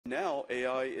Now,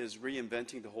 AI is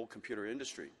reinventing the whole computer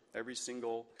industry. Every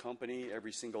single company,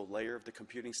 every single layer of the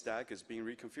computing stack is being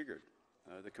reconfigured.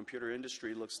 The computer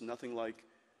industry looks nothing like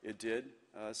it did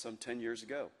some 10 years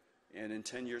ago. And in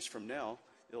 10 years from now,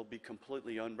 it'll be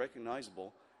completely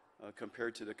unrecognizable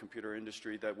compared to the computer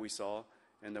industry that we saw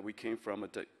and that we came from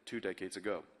 2 decades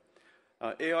ago.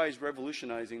 AI is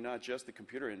revolutionizing not just the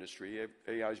computer industry,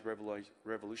 AI is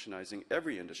revolutionizing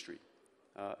every industry,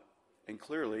 and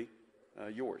clearly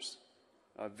yours,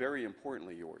 very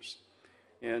importantly yours.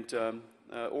 And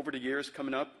over the years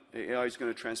coming up, AI is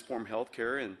going to transform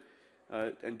healthcare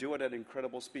and do it at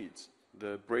incredible speeds.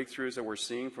 The breakthroughs that we're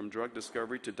seeing from drug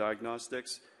discovery to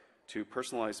diagnostics to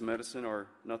personalized medicine are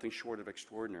nothing short of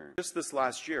extraordinary. Just this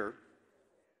last year,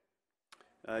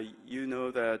 you know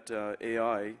that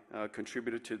AI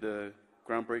contributed to the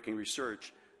groundbreaking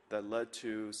research that led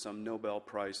to some Nobel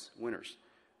Prize winners.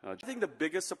 I think the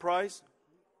biggest surprise,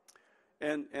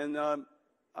 and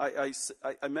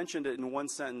I mentioned it in one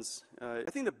sentence, I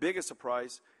think the biggest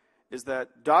surprise is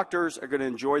that doctors are going to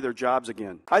enjoy their jobs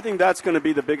again. I think that's going to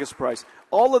be the biggest surprise.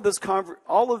 All of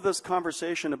this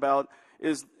conversation about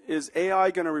is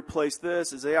AI going to replace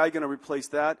this? Is AI going to replace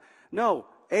that? No,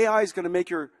 AI is going to make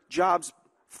your jobs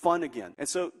fun again. And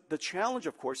so the challenge,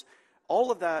 of course,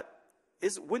 all of that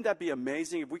is, wouldn't that be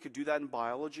amazing if we could do that in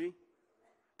biology?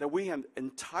 That we have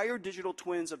entire digital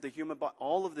twins of the human body,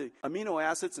 all of the amino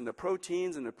acids and the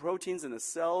proteins and the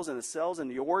cells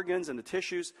and the organs and the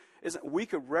tissues, we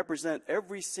could represent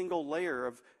every single layer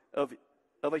of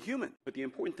a human. But the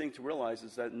important thing to realize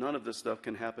is that none of this stuff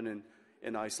can happen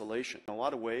in isolation. In a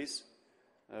lot of ways,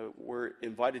 we're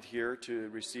invited here to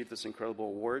receive this incredible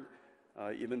award,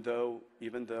 even though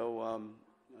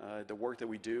the work that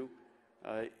we do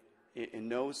in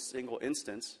no single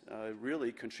instance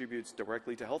really contributes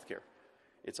directly to healthcare.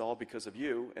 It's all because of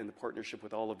you and the partnership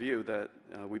with all of you that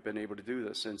we've been able to do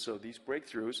this. And so these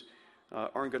breakthroughs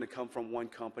aren't going to come from one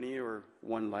company or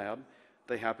one lab.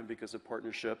 They happen because of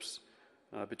partnerships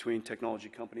between technology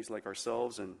companies like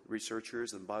ourselves and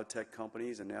researchers and biotech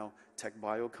companies and now tech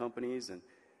bio companies and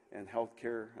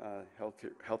healthcare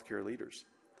leaders.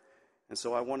 And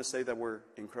so I want to say that we're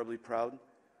incredibly proud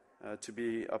to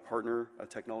be a partner, a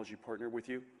technology partner with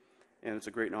you. And it's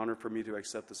a great honor for me to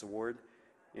accept this award.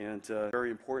 And very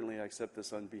importantly, I accept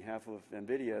this on behalf of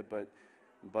NVIDIA,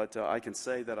 but I can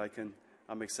say that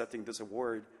I'm accepting this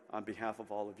award on behalf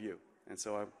of all of you. And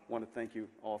so I want to thank you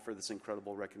all for this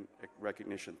incredible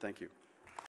recognition. Thank you.